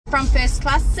From First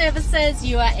Class Services,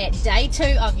 you are at day 2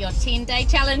 of your 10-day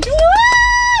challenge. Woo!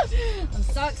 I'm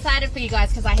so excited for you guys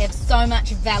because I have so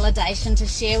much validation to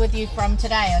share with you from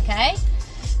today, okay?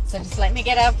 So just let me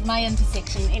get out of my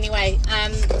intersection. Anyway,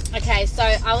 okay, so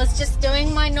I was just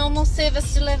doing my normal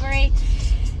service delivery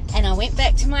and I went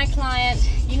back to my client.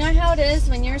 You know how it is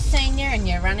when you're a senior and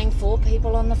you're running 4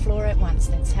 people on the floor at once.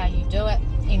 That's how you do it.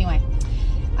 Anyway,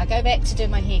 I go back to do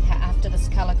my haircut after this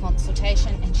colour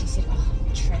consultation and she said, oh,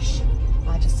 Trish,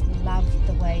 I just love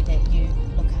the way that you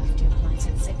look after your clients.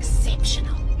 It's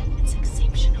exceptional. It's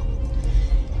exceptional.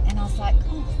 And I was like,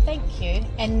 oh, thank you.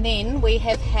 And then we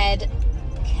have had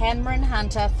Cameron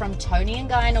Hunter from Tony &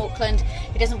 Guy in Auckland.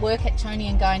 He doesn't work at Tony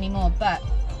 & Guy anymore, but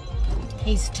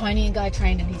he's Tony & Guy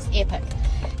trained and he's epic.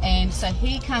 And so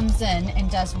he comes in and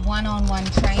does one-on-one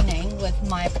training with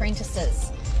my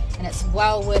apprentices. And it's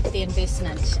well worth the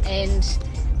investment. And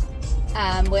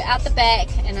we're out the back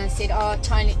and I said, oh,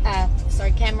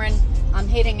 Cameron, I'm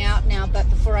heading out now, but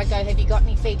before I go, have you got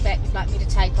any feedback you'd like me to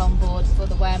take on board for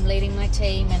the way I'm leading my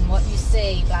team and what you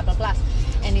see, blah, blah, blah.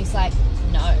 And he's like,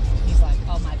 no. He's like,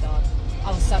 oh my God.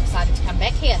 I was so excited to come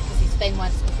back here because he's been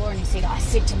once before. And he said, I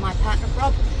said to my partner,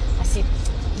 Rob, he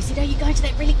said, are you going to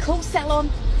that really cool salon?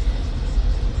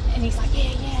 And he's like,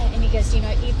 yeah. And he goes, you know,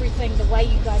 everything, the way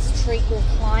you guys treat your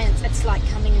clients, it's like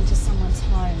coming into someone's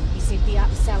home. He said, the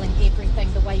upselling,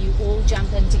 everything, the way you all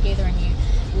jump in together and you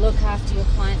look after your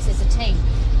clients as a team.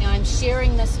 Now, I'm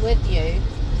sharing this with you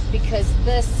because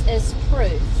this is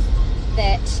proof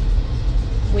that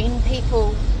when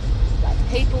people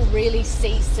really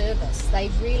see service, they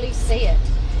really see it.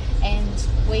 And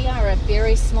we are a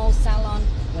very small salon.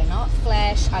 We're not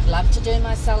flash. I'd love to do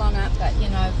my salon up, but you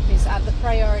know, there's other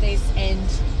priorities, and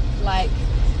like,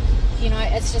 you know,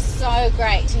 it's just so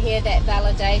great to hear that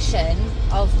validation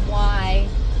of why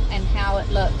and how it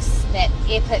looks, that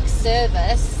epic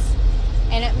service.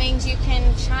 And it means you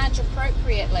can charge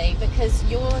appropriately because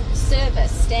your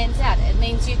service stands out. It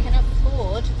means you can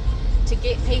afford to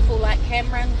get people like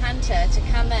Cameron Hunter to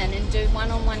come in and do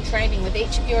one-on-one training with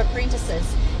each of your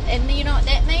apprentices. And you know what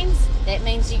that means? That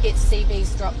means you get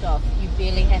CVs dropped off. You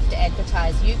barely have to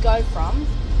advertise. You go from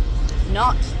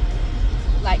not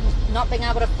being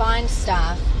able to find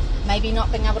staff, maybe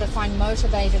not being able to find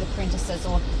motivated apprentices,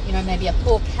 or you know, maybe a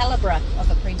poor caliber of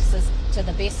apprentices, to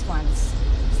the best ones.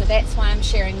 So that's why I'm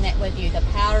sharing that with you. The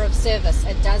power of service,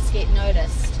 it does get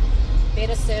noticed.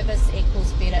 Better service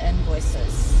equals better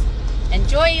invoices.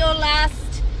 Enjoy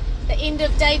the end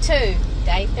of day 2.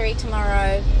 Day 3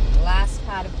 tomorrow, last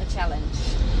part of the challenge.